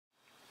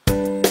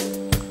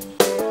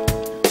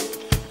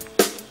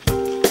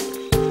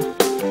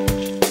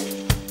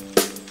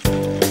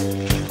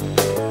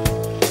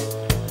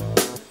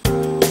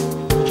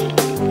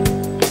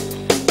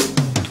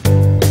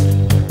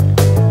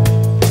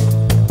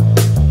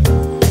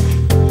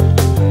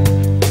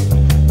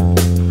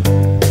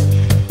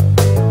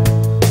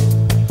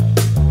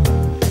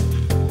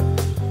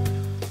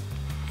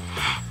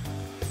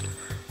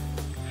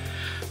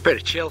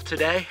Pretty chill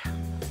today.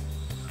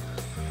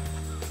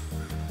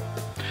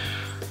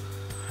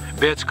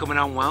 Beard's coming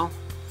on well.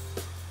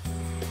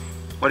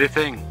 What do you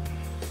think?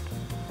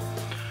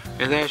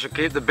 You think I should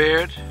keep the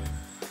beard?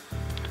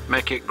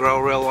 Make it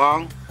grow real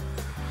long?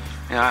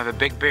 You know, have a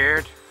big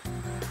beard?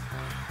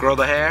 Grow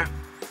the hair?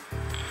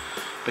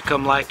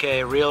 Become like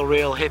a real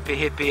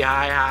hippie,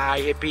 hi,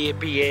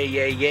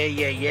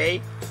 hippie,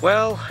 yay.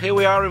 Well, here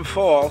we are in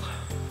fall.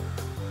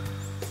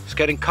 It's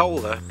getting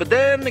colder, but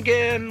then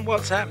again,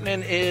 what's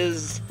happening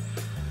is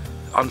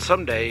on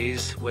some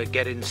days we're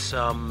getting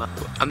some,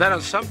 and then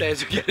on some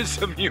days we're getting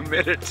some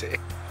humidity.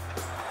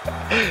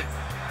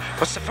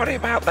 What's so funny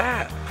about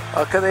that?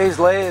 Look at these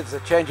leaves, they're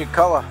changing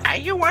colour. Are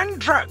you on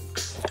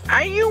drugs?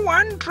 Are you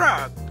on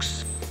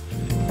drugs?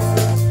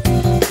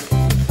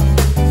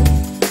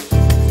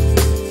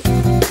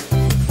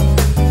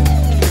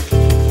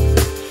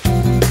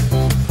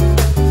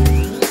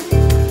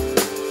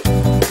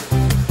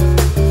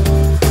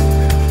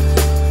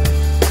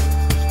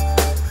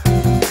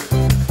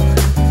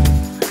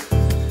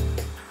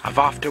 I've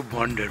often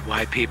wondered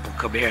why people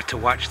come here to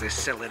watch this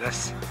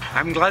silliness.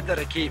 I'm glad that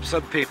I keep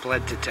some people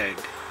entertained.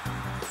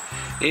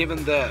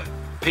 Even the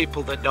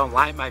people that don't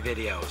like my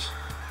videos.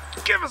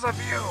 Give us a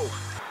view!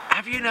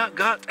 Have you not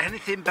got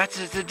anything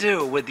better to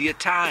do with your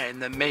time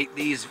than make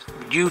these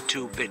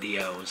YouTube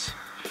videos?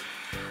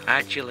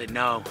 Actually,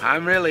 no.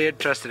 I'm really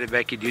interested in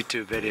making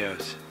YouTube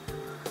videos.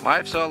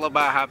 Life's all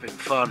about having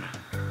fun.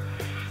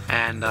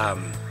 And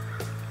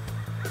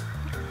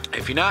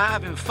if you're not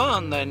having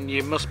fun, then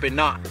you must be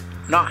not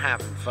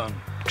having fun.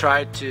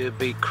 Try to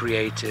be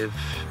creative.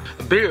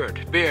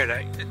 Beard.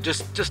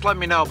 Just let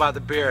me know about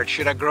the beard.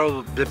 Should I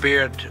grow the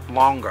beard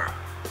longer?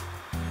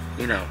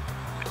 You know,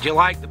 do you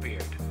like the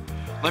beard?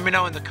 Let me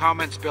know in the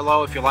comments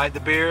below if you like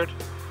the beard.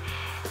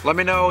 Let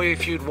me know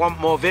if you'd want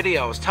more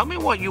videos. Tell me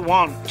what you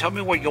want. Tell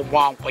me what you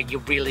want, what you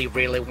really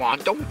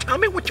want. Don't tell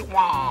me what you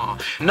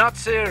want. Not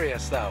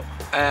serious though.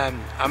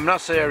 I'm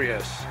not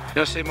serious. You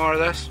wanna see more of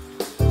this?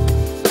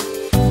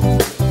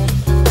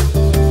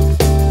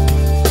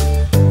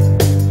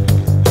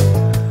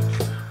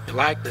 You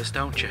like this,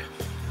 don't you?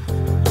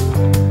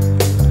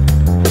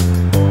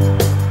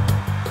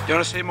 You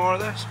want to see more of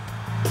this?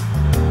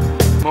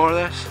 More of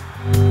this?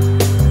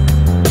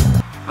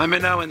 Let me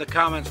know in the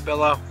comments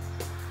below.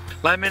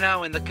 Let me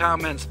know in the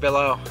comments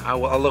below.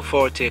 I'll look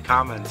forward to your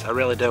comments. I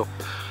really do.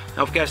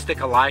 Don't forget to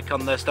stick a like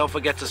on this. Don't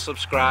forget to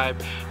subscribe.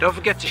 Don't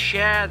forget to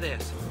share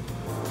this.